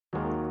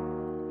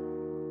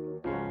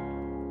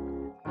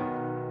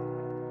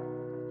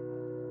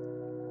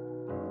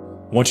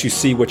Once you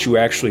see what you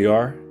actually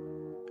are,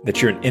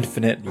 that you're an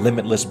infinite,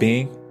 limitless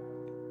being,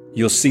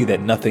 you'll see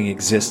that nothing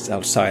exists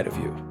outside of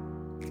you.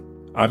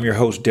 I'm your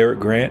host, Derek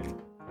Grant,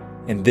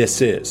 and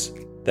this is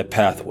the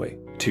Pathway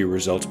to Your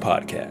Results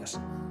podcast.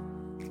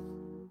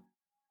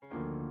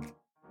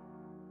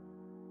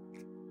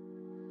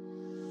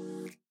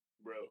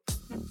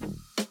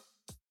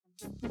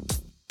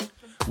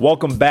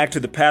 Welcome back to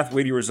the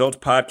Pathway to Your Results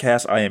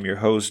podcast. I am your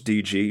host,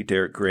 DG,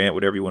 Derek Grant,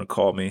 whatever you want to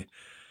call me,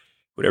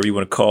 whatever you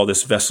want to call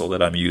this vessel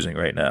that I'm using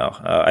right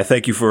now. I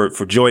thank you for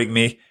joining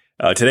me.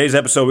 Today's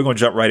episode, we're going to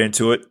jump right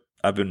into it.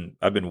 I've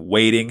been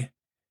waiting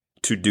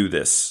to do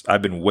this.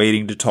 I've been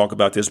waiting to talk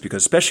about this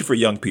because, especially for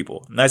young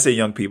people, and I say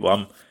young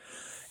people,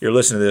 you're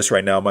listening to this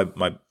right now.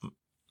 I'm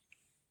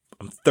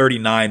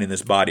 39 in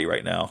this body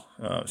right now,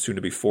 soon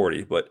to be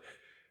 40, but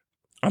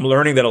I'm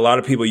learning that a lot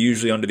of people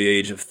usually under the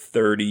age of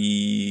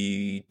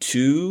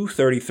 32,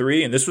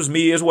 33, and this was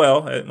me as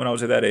well when I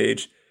was at that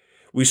age,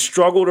 we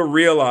struggle to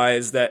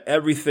realize that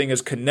everything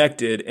is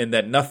connected and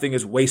that nothing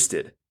is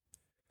wasted.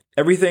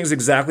 Everything's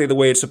exactly the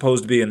way it's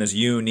supposed to be in this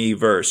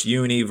universe.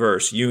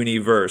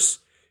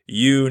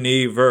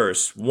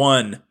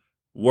 One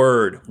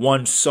word,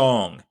 one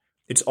song.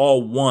 It's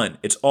all one.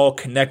 It's all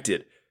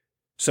connected.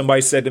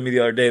 Somebody said to me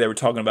the other day, they were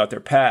talking about their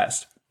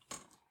past.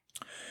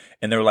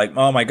 And they were like,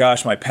 oh my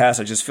gosh, my past,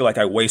 I just feel like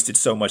I wasted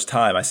so much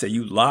time. I say,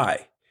 you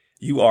lie.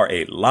 You are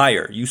a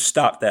liar. You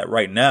stop that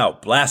right now.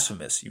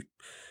 Blasphemous.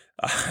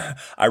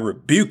 I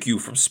rebuke you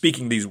from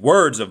speaking these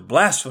words of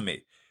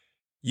blasphemy.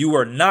 You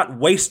are not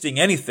wasting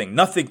anything.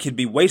 Nothing can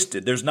be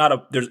wasted. There's not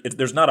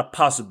a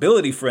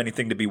possibility for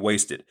anything to be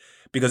wasted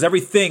because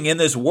everything in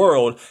this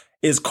world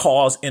is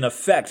cause and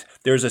effect.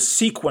 There's a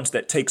sequence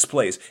that takes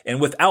place.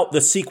 And without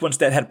the sequence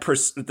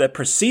that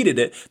preceded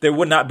it, there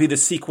would not be the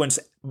sequence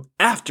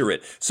after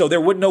it. So there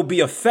would no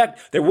be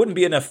effect. There wouldn't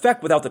be an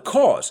effect without the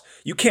cause.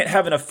 You can't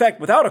have an effect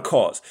without a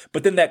cause.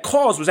 But then that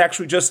cause was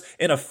actually just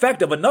an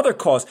effect of another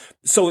cause.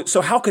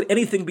 So how could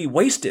anything be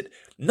wasted?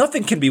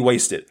 Nothing can be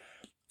wasted.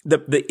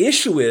 The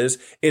issue is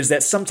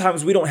that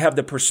sometimes we don't have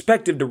the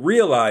perspective to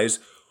realize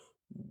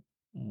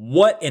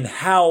what and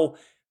how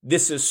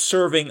this is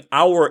serving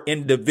our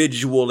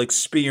individual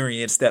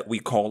experience that we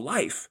call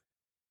life.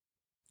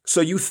 So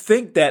you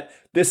think that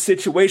this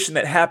situation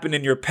that happened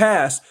in your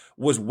past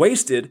was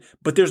wasted,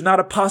 but there's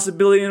not a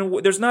possibility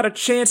and there's not a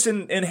chance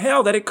in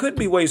hell that it could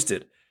be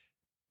wasted.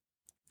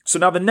 So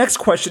now the next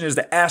question is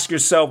to ask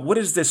yourself, what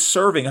is this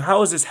serving?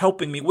 How is this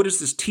helping me? What is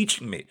this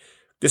teaching me?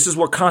 This is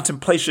where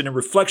contemplation and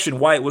reflection,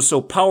 why it was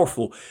so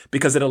powerful,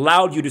 because it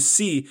allowed you to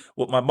see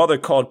what my mother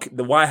called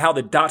how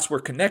the dots were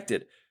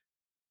connected.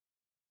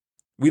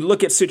 We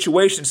look at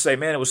situations and say,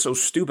 man, it was so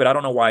stupid. I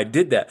don't know why I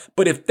did that.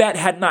 But if that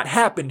had not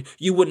happened,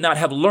 you would not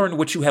have learned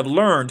what you have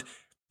learned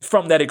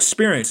from that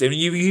experience. And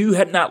if you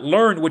had not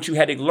learned what you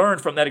had to learn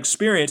from that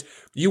experience,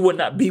 you would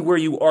not be where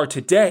you are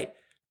today.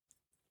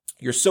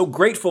 You're so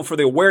grateful for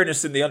the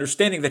awareness and the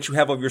understanding that you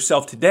have of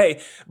yourself today,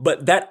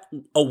 but that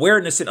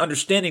awareness and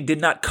understanding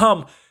did not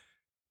come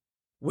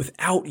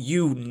without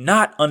you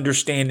not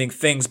understanding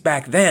things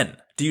back then.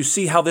 Do you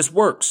see how this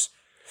works?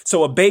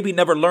 So a baby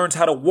never learns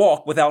how to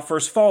walk without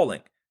first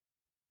falling.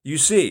 You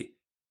see,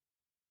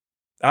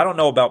 I don't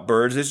know about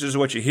birds. This is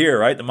what you hear,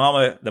 right? The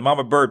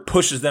mama bird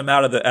pushes them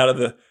out of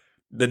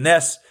the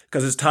nest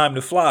because it's time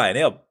to fly.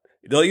 And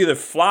they'll either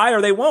fly or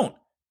they won't.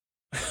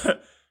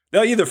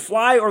 They'll either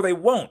fly or they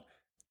won't.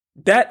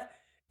 That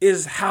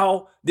is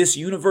how this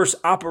universe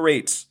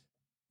operates.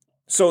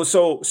 So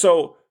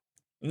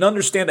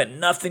understand that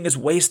nothing is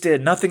wasted.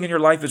 Nothing in your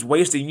life is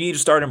wasted. You need to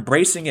start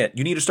embracing it.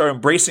 You need to start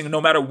embracing it no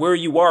matter where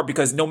you are,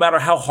 because no matter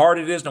how hard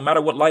it is, no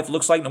matter what life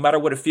looks like, no matter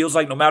what it feels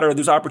like, no matter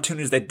those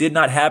opportunities that did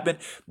not happen,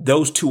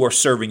 those two are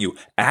serving you.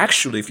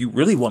 Actually, if you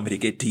really want me to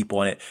get deep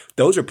on it,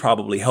 those are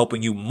probably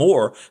helping you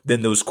more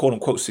than those quote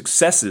unquote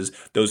successes,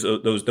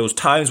 those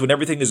times when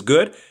everything is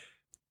good.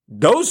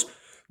 Those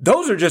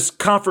are just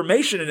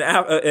confirmation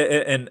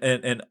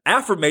and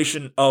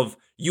affirmation of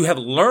you have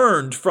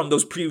learned from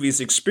those previous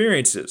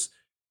experiences.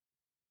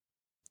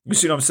 You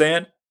see what I'm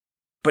saying?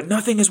 But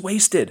nothing is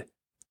wasted.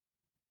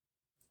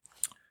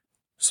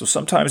 So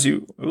sometimes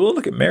we'll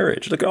look at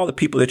marriage. Look at all the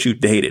people that you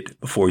dated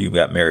before you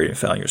got married and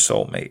found your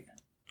soulmate.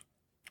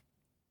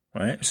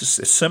 Right?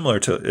 It's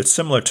similar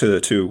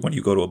to when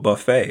you go to a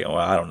buffet. Or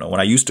I don't know. When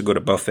I used to go to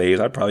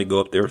buffets, I'd probably go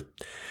up there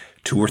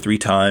 2 or 3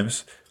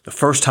 times. The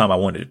first time I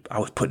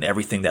was putting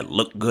everything that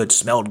looked good,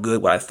 smelled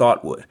good, what I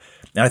thought would.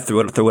 And I threw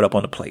it up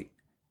on the plate.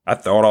 I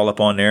throw it all up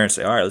on there and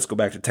say, all right, let's go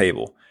back to the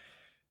table.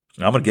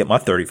 And I'm going to get my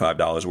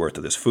 $35 worth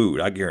of this food.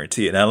 I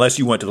guarantee it. Now, unless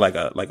you went to like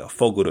a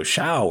Fogo de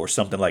Chao or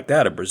something like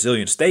that, a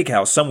Brazilian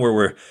steakhouse, somewhere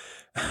where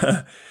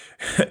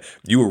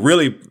you were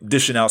really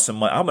dishing out some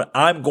money.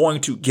 I'm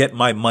going to get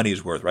my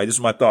money's worth, right? This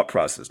is my thought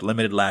process,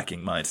 limited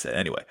lacking mindset.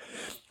 Anyway,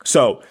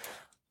 so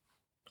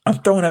I'm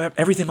throwing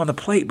everything on the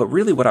plate, but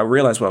really what I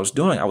realized what I was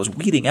doing, I was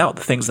weeding out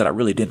the things that I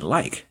really didn't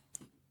like.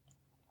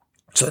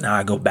 So now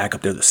I go back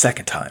up there the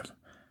second time.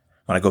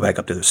 When I go back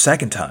up there the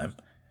second time,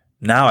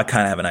 now I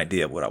kind of have an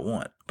idea of what I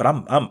want. but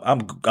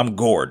I'm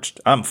gorged.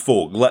 I'm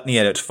full. Gluttony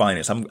at its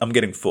finest. I'm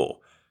getting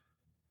full.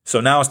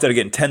 So now instead of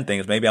getting 10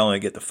 things, maybe I only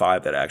get the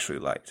 5 that I actually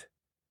liked.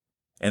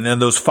 And then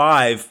those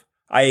 5,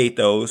 I ate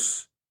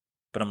those,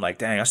 but I'm like,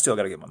 dang, I still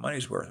got to get my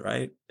money's worth,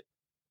 right?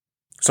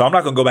 So I'm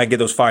not going to go back and get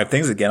those 5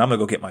 things again. I'm going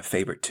to go get my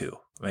favorite 2.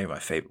 Maybe my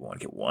favorite one.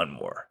 Get one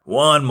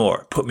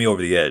more. Put me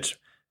over the edge.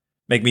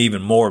 Make me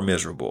even more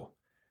miserable.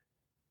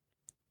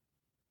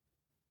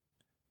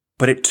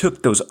 But it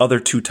took those other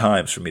 2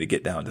 times for me to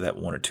get down to that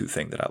 1 or 2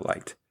 thing that I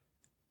liked.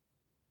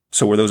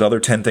 So were those other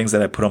 10 things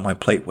that I put on my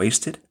plate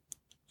wasted?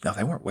 No,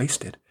 they weren't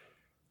wasted.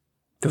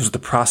 This was the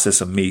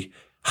process of me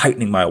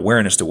heightening my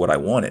awareness to what I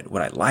wanted,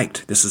 what I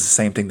liked. This is the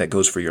same thing that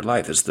goes for your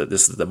life. This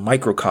is the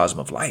microcosm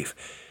of life.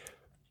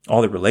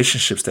 All the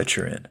relationships that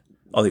you're in,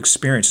 all the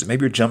experiences.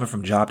 Maybe you're jumping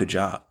from job to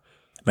job.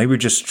 Maybe you're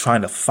just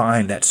trying to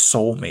find that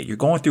soulmate. You're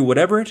going through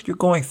whatever you're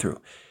going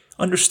through.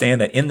 Understand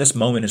that in this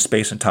moment in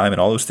space and time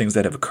and all those things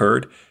that have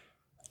occurred,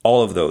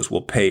 all of those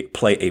will play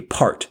a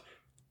part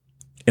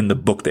in the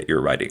book that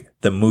you're writing,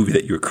 the movie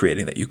that you're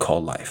creating that you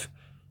call life.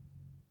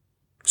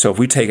 So if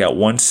we take out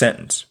one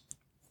sentence,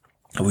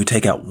 if we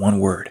take out one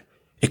word,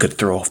 it could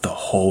throw off the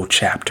whole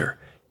chapter.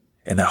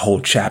 And that whole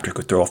chapter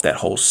could throw off that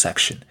whole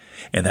section.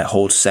 And that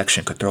whole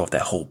section could throw off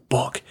that whole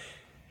book.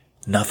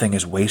 Nothing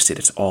is wasted.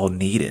 It's all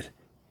needed.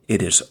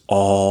 It is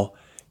all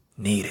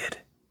needed.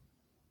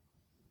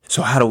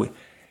 So how do we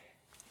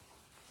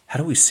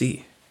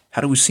see?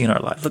 How do we see in our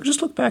life?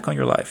 Just look back on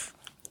your life.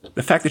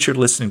 The fact that you're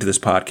listening to this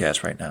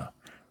podcast right now,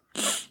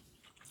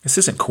 this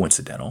isn't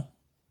coincidental.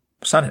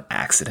 It's not an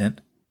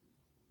accident.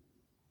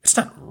 It's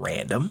not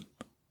random.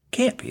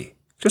 Can't be.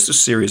 Just a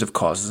series of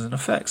causes and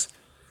effects.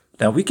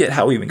 Now, we get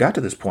how we even got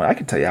to this point. I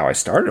can tell you how I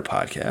started a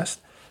podcast.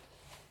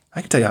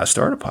 I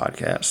started a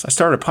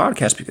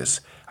podcast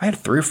because I had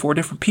 3 or 4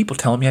 different people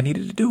telling me I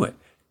needed to do it.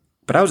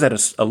 But I was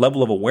at a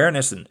level of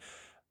awareness and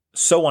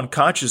so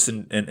unconscious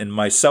in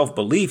my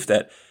self-belief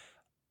that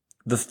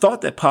the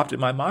thought that popped in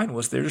my mind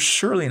was there's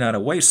surely not a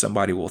way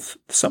somebody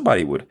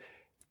would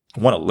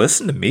want to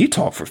listen to me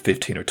talk for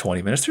 15 or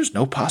 20 minutes. There's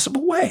no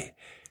possible way.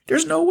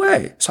 There's no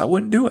way. So I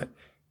wouldn't do it.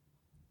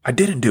 I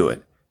didn't do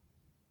it.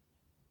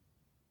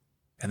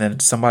 And then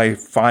somebody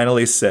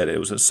finally said it. It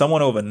was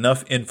someone of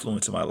enough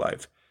influence in my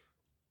life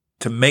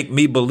to make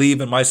me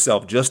believe in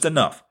myself just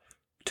enough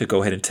to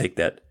go ahead and take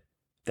that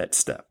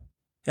step.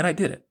 And I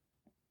did it.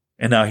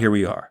 And now here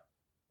we are.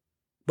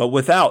 But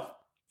without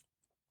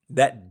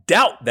that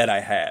doubt that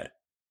I had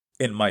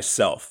in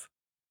myself,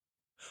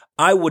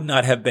 I would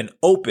not have been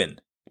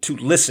open to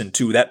listen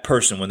to that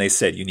person when they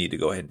said, you need to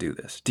go ahead and do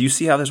this. Do you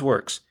see how this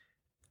works?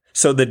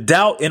 So the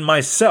doubt in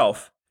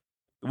myself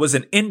was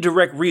an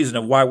indirect reason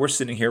of why we're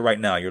sitting here right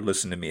now. You're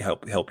listening to me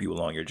help you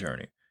along your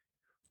journey.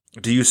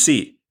 Do you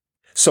see?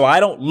 So I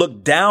don't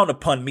look down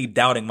upon me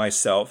doubting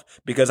myself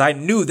because I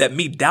knew that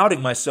me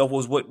doubting myself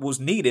was what was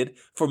needed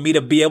for me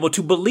to be able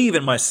to believe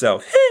in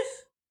myself.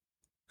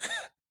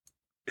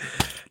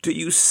 Do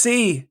you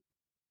see?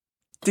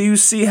 Do you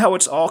see how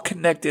it's all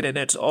connected and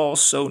it's all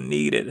so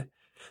needed?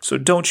 So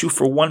don't you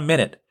for 1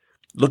 minute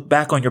look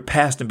back on your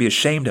past and be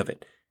ashamed of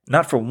it.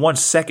 Not for 1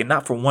 second,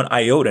 not for 1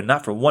 iota,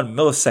 not for 1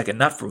 millisecond,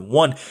 not for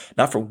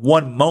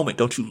one moment.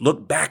 Don't you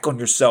look back on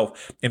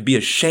yourself and be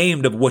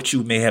ashamed of what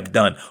you may have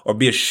done or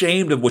be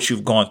ashamed of what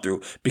you've gone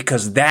through,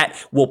 because that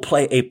will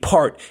play a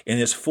part in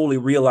this fully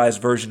realized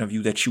version of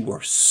you that you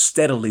are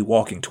steadily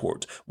walking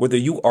towards. Whether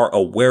you are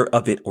aware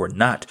of it or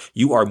not,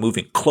 you are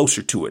moving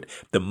closer to it.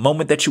 The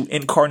moment that you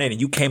incarnated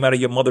and you came out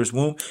of your mother's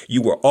womb,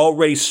 you were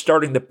already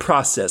starting the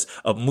process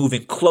of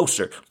moving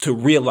closer to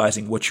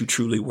realizing what you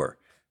truly were.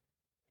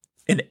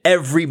 And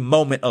every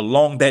moment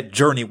along that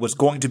journey was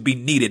going to be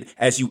needed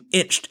as you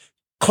inched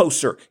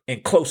closer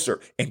and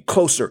closer and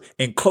closer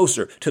and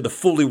closer to the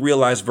fully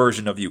realized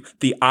version of you,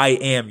 the I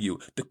am you,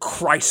 the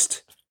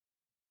Christ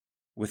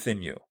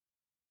within you.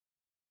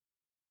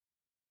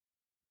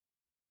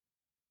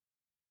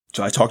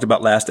 So I talked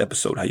about last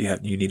episode how you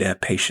need to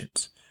have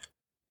patience.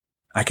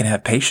 I can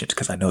have patience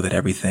because I know that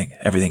everything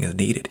is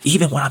needed.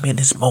 Even when I'm in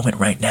this moment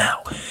right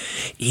now,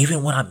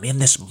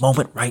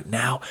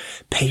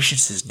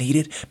 patience is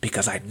needed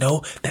because I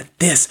know that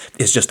this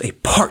is just a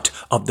part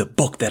of the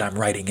book that I'm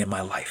writing in my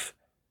life.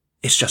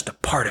 It's just a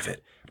part of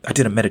it. I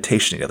did a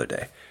meditation the other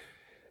day.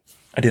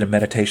 And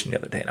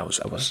I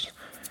was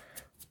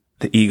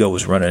the ego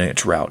was running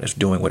its route. It was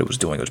doing what it was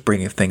doing. It was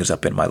bringing things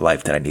up in my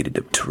life that I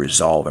needed to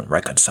resolve and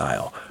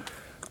reconcile.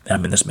 And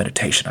I'm in this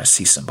meditation. I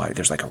see somebody.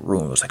 There's like a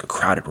room. It was like a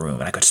crowded room.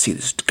 And I could see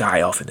this guy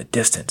off in the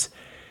distance.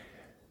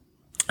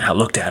 And I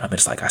looked at him.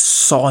 It's like I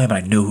saw him and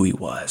I knew who he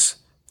was.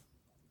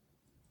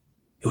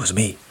 It was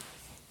me.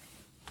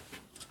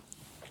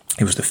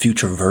 It was the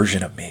future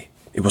version of me.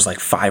 It was like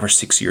 5 or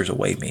 6 years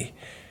away me.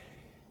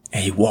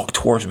 And he walked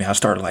towards me. I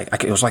started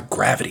it was like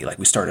gravity.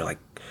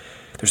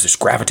 There's this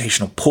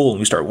gravitational pull. And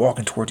we started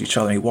walking towards each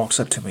other. And he walks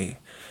up to me.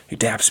 He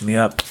daps me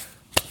up.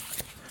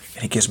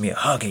 And he gives me a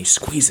hug and he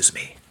squeezes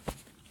me.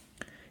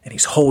 And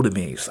he's holding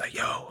me. He's like,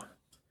 yo,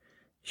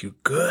 you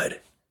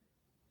good?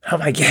 I'm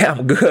like, yeah,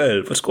 I'm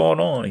good. What's going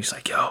on? He's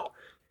like, yo,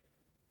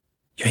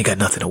 You ain't got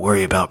nothing to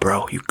worry about,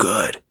 bro. You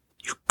good.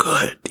 You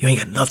good. You ain't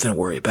got nothing to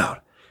worry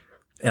about.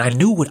 And I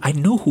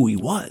knew who he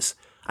was.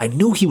 I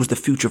knew he was the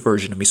future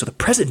version of me. So the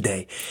present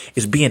day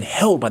is being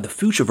held by the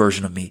future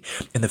version of me.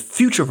 And the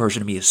future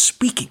version of me is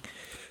speaking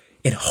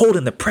and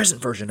holding the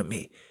present version of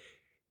me.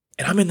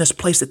 And I'm in this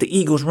place that the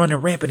ego's running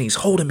rampant. He's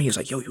holding me. He's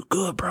like, yo, you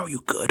good, bro.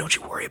 You good. Don't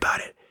you worry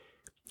about it.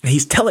 And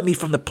he's telling me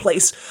from the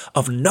place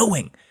of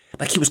knowing,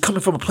 like he was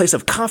coming from a place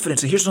of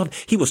confidence. And here's something,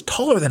 he was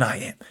taller than I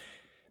am.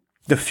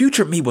 The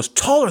future me was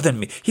taller than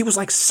me. He was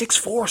like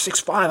 6'4",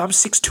 6'5". I'm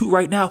 6'2"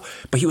 right now,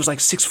 but he was like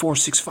 6'4",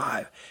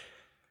 6'5".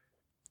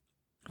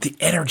 The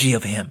energy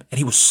of him. And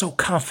he was so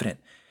confident.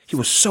 He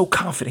was so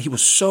confident. He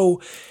was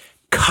so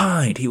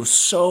kind. He was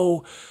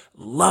so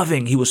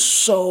loving. He was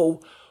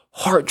so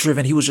heart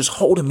driven. He was just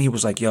holding me. He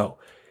was like, yo.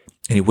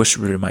 And he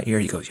whispered in my ear.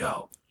 He goes,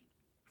 yo,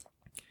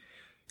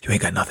 you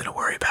ain't got nothing to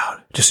worry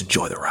about. Just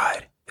enjoy the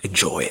ride.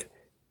 Enjoy it.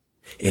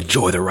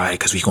 Enjoy the ride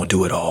because we're going to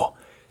do it all.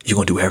 You're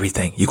going to do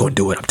everything. You're going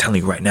to do it. I'm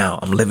telling you right now.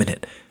 I'm living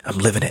it. I'm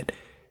living it.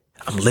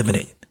 I'm living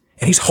it.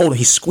 And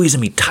he's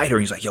squeezing me tighter.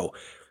 He's like, yo,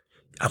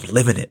 I'm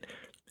living it.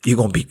 You're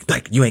going to be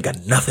like, you ain't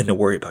got nothing to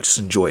worry about. Just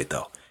enjoy it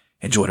though.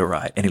 Enjoy the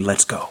ride. And he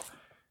lets go.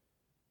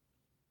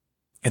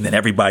 And then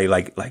everybody,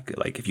 like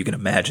if you can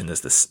imagine this,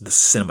 the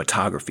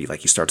cinematography,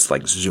 like he starts to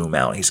like zoom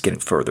out and he's getting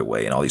further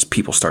away and all these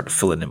people start to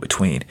fill it in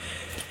between.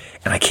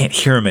 And I can't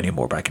hear him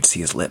anymore, but I can see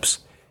his lips.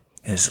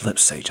 And his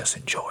lips say, just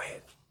enjoy it.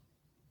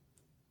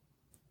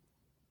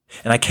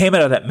 And I came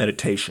out of that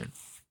meditation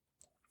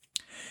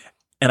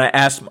and I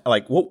asked,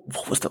 like, what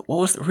was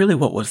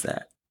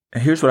that?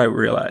 And here's what I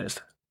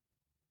realized.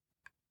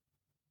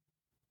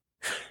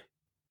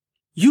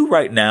 You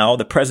right now,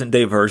 the present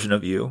day version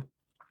of you,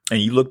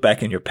 and you look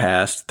back in your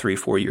past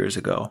 3-4 years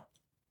ago,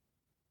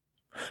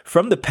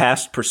 from the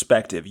past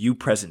perspective, you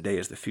present day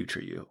is the future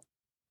you.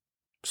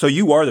 So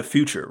you are the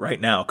future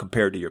right now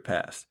compared to your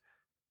past.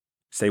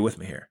 Stay with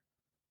me here.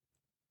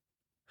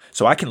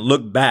 So I can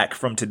look back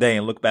from today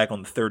and look back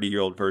on the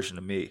 30-year-old version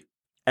of me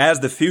as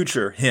the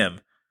future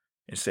him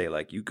and say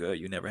like, you good,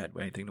 you never had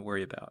anything to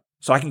worry about.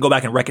 So I can go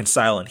back and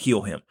reconcile and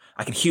heal him.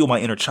 I can heal my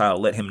inner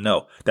child, let him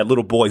know, that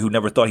little boy who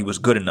never thought he was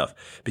good enough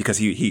because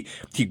he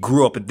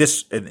grew up in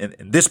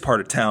this part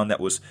of town that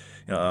was,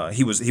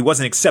 he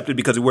wasn't accepted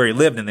because of where he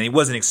lived and then he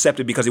wasn't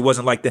accepted because he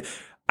wasn't like that.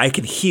 I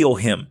can heal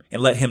him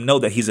and let him know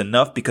that he's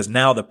enough because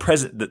now the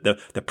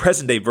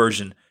present day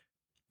version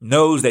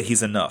knows that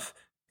he's enough.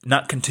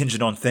 Not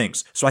contingent on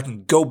things. So I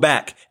can go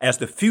back as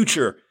the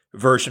future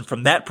version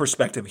from that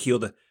perspective, heal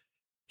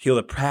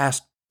the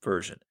past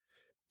version.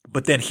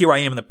 But then here I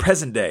am in the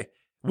present day,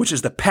 which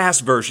is the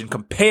past version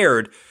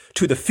compared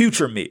to the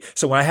future me.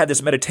 So when I had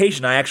this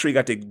meditation, I actually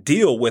got to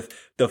deal with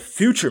the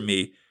future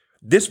me,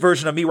 this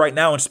version of me right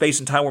now in space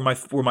and time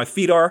where my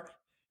feet are.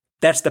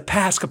 That's the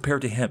past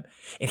compared to him.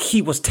 And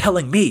he was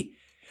telling me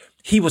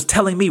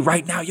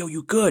right now, yo,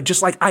 you good.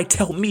 Just like I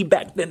tell me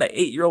back then, the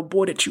 8-year-old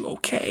boy, that you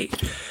okay.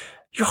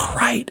 You're all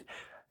right.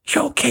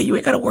 You're okay. You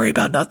ain't got to worry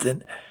about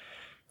nothing.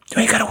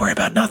 You ain't got to worry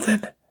about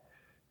nothing.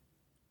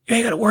 You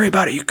ain't got to worry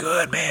about it. You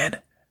good, man.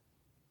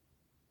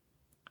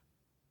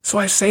 So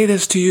I say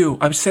this to you.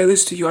 I'm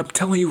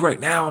telling you right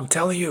now. I'm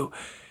telling you.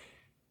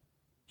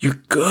 You're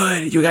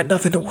good. You got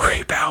nothing to worry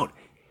about.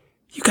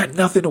 You got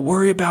nothing to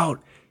worry about.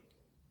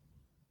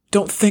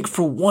 Don't think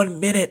for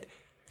 1 minute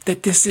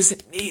that this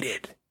isn't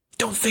needed.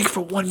 Don't think for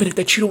 1 minute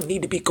that you don't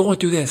need to be going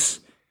through this.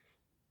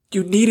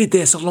 You needed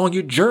this along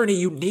your journey.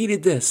 You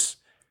needed this.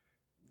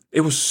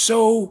 It was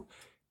so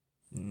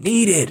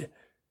needed.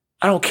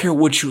 I don't care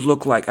what you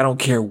look like. I don't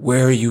care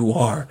where you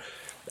are.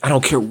 I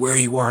don't care where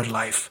you are in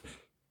life.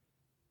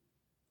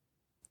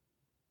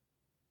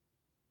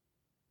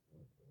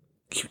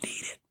 You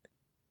need it.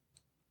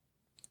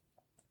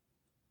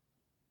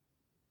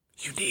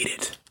 You need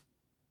it.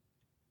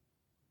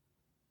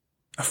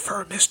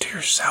 Affirm this to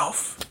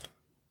yourself.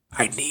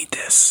 I need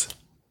this.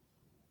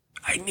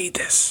 I need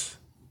this.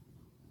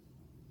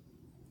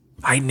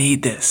 I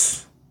need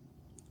this.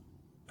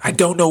 I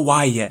don't know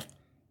why yet.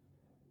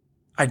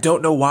 I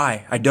don't know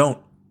why. I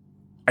don't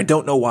know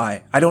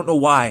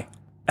why.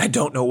 I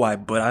don't know why,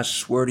 but I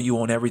swear to you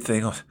on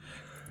everything,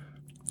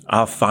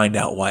 I'll find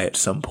out why at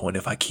some point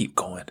if I keep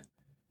going.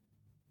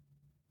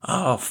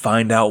 I'll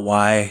find out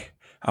why.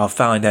 I'll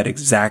find out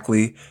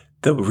exactly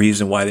the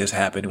reason why this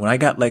happened. When I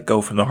got let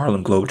go from the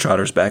Harlem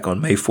Globetrotters back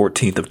on May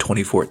 14th of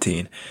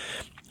 2014,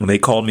 when they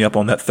called me up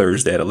on that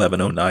Thursday at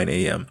 11:09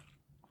 a.m.,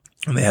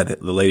 and they had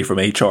the lady from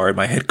HR,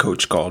 my head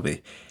coach, called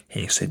me.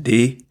 And he said,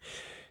 D,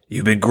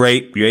 you've been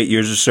great. Your 8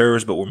 years of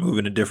service, but we're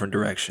moving a different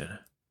direction.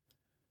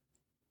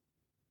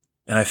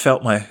 And I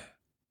felt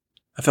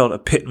a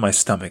pit in my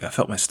stomach. I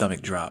felt my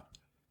stomach drop.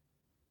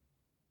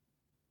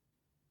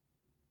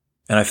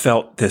 And I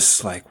felt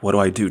this, like, what do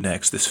I do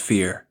next? This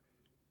fear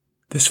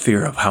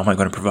of how am I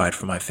going to provide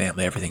for my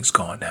family? Everything's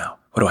gone now.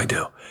 What do I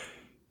do?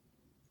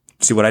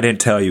 See, what I didn't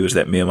tell you is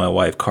that me and my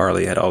wife,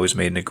 Carly, had always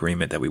made an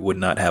agreement that we would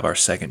not have our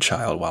second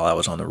child while I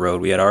was on the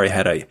road. We had already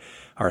had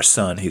our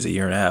son. He's 1.5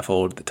 years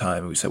old at the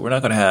time. We said, we're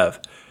not going to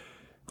have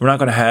We're not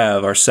going to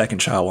have our second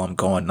child while I'm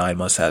gone 9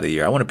 months out of the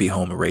year. I want to be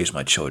home and raise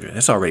my children.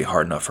 It's already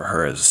hard enough for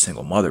her as a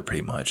single mother,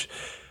 pretty much.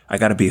 I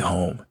got to be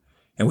home.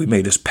 And we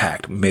made this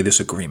pact. We made this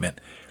agreement.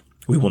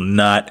 We will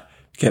not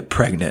get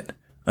pregnant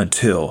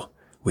until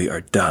we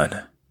are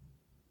done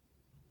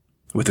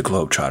with the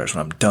Globetrotters,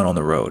 when I'm done on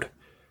the road.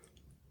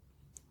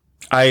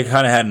 I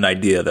kind of had an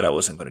idea that I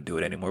wasn't going to do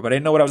it anymore, but I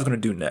didn't know what I was going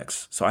to do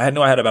next. So I had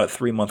about a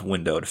 3-month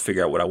window to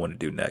figure out what I wanted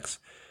to do next.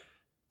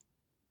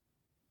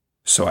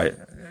 So I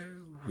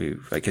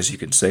guess you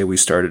could say we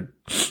started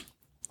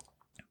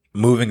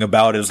moving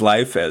about his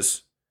life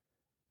as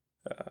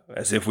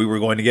if we were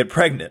going to get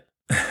pregnant.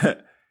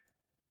 And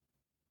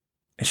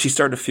she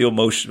started to feel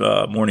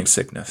morning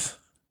sickness.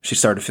 She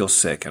started to feel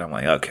sick. And I'm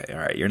like, okay, all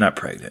right, you're not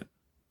pregnant.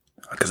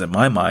 Because in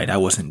my mind, I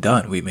wasn't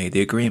done. We made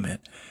the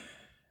agreement.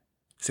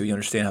 So you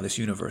understand how this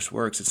universe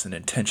works. It's an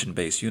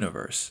intention-based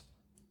universe.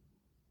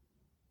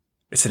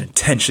 It's an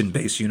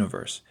intention-based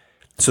universe.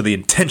 So the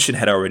intention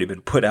had already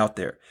been put out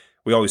there.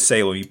 We always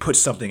say when you put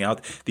something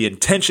out, the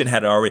intention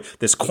had already,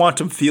 this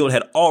quantum field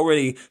had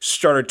already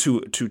started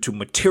to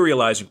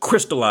materialize and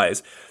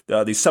crystallize.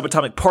 These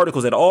subatomic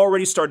particles had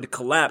already started to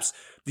collapse.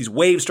 These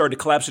waves started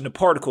to collapse into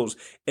particles,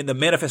 and the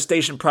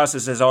manifestation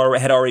process had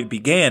already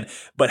began.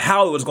 But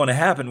how it was going to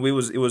happen,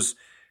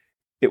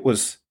 there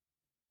was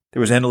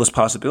endless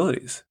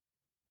possibilities.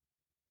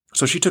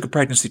 So she took a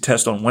pregnancy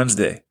test on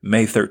Wednesday,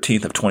 May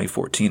 13th of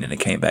 2014, and it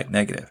came back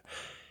negative.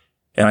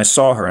 And I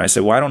saw her and I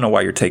said, well, I don't know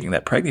why you're taking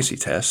that pregnancy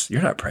test.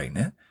 You're not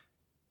pregnant.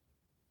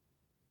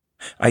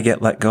 I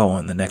get let go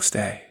on the next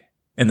day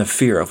in the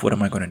fear of what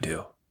am I going to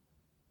do?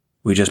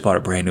 We just bought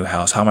a brand new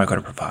house. How am I going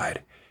to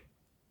provide?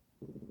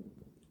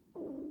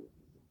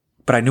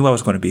 But I knew I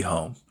was going to be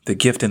home. The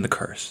gift and the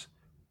curse.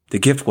 The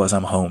gift was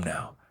I'm home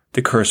now.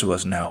 The curse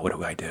was now what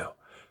do I do?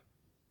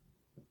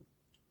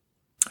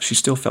 She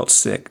still felt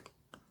sick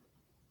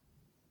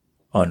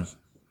on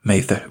May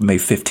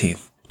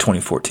 15th,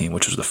 2014,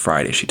 which was the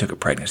Friday she took a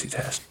pregnancy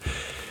test.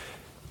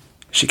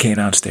 She came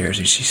downstairs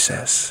and she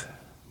says,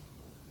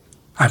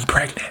 I'm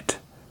pregnant.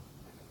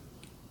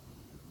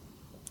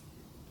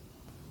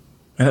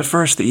 And at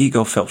first the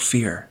ego felt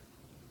fear.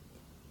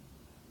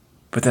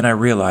 But then I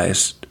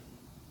realized,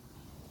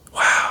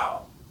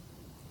 wow,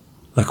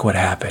 look what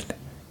happened.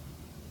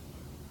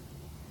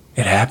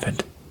 It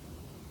happened.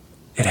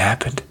 It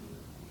happened.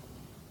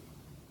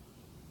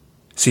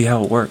 See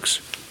how it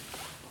works.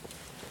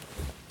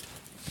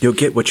 You'll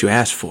get what you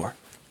ask for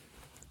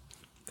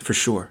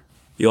sure.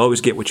 You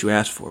always get what you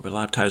ask for, but a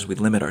lot of times we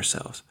limit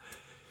ourselves.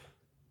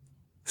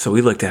 So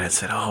we looked at it and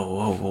said,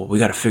 oh, we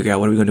got to figure out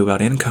what are we going to do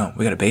about income.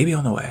 We got a baby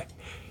on the way.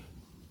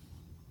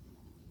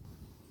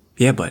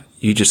 Yeah, but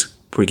you just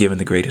were given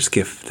the greatest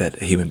gift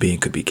that a human being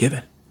could be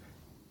given.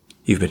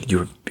 You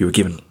were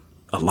given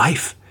a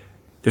life.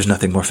 There's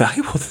nothing more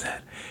valuable than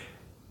that.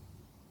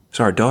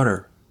 So our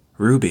daughter,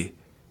 Ruby,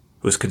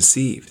 was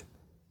conceived.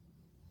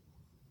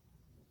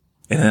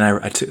 And then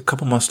a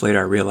couple months later,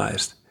 I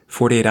realized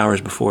 48 hours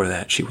before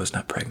that, she was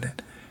not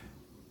pregnant.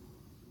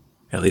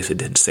 At least it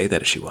didn't say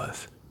that she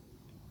was.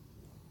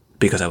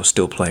 Because I was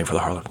still playing for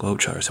the Harlem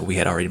Globetrotters. And we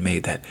had already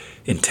made that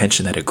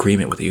intention, that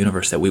agreement with the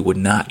universe that we would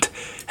not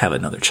have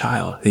another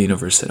child. The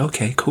universe said,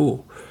 okay,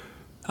 cool.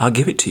 I'll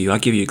give it to you. I'll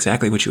give you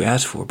exactly what you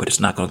asked for, but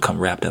it's not going to come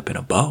wrapped up in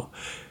a bow.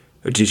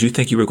 Or did you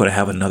think you were going to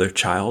have another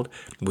child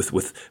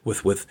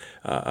with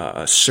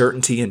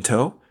certainty in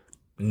tow?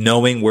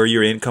 Knowing where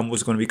your income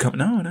was going to be coming?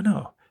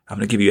 No. I'm going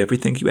to give you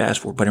everything you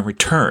asked for, but in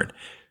return,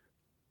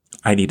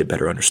 I need to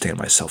better understand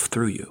myself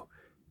through you.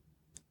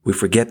 We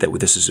forget that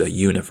this is a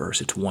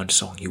universe. It's one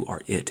song. You are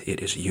it.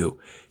 It is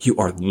you. You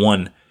are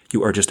one.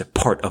 You are just a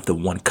part of the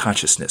one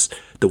consciousness,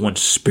 the one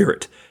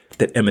spirit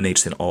that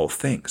emanates in all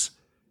things.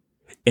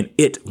 And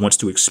it wants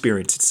to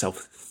experience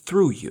itself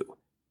through you.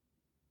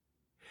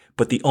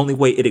 But the only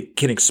way it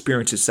can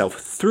experience itself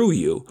through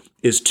you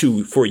is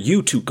for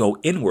you to go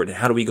inward. And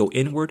how do we go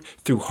inward?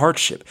 Through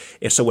hardship.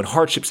 And so when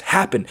hardships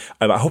happen,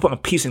 I hope I'm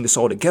piecing this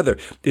all together.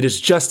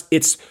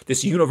 It's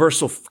this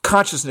universal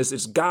consciousness.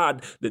 It's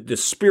God, the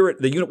spirit,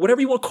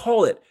 whatever you want to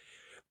call it.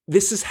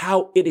 This is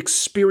how it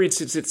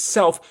experiences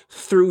itself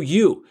through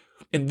you.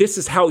 And this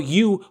is how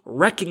you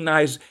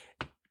recognize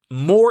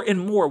more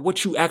and more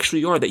what you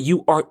actually are, that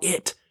you are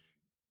it.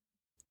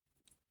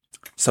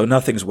 So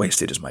nothing's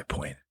wasted is my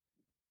point.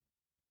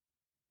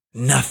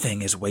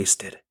 Nothing is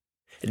wasted.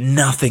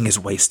 Nothing is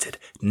wasted.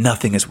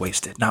 Nothing is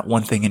wasted. Not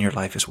one thing in your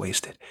life is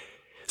wasted.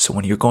 So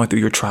when you're going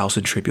through your trials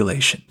and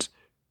tribulations,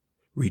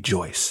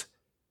 rejoice.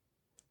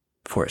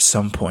 For at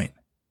some point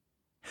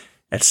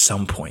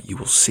you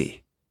will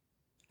see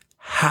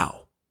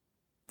how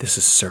this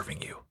is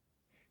serving you.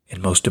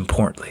 And most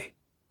importantly,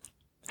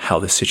 how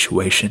the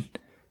situation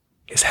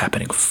is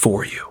happening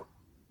for you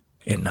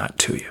and not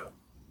to you.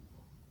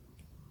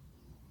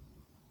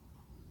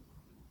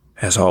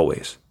 As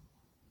always,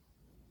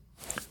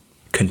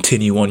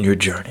 continue on your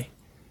journey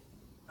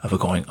of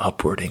going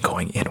upward and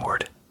going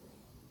inward.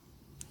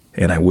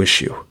 And I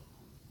wish you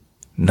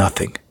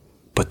nothing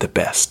but the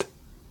best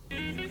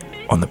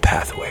on the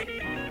pathway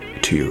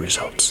to your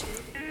results.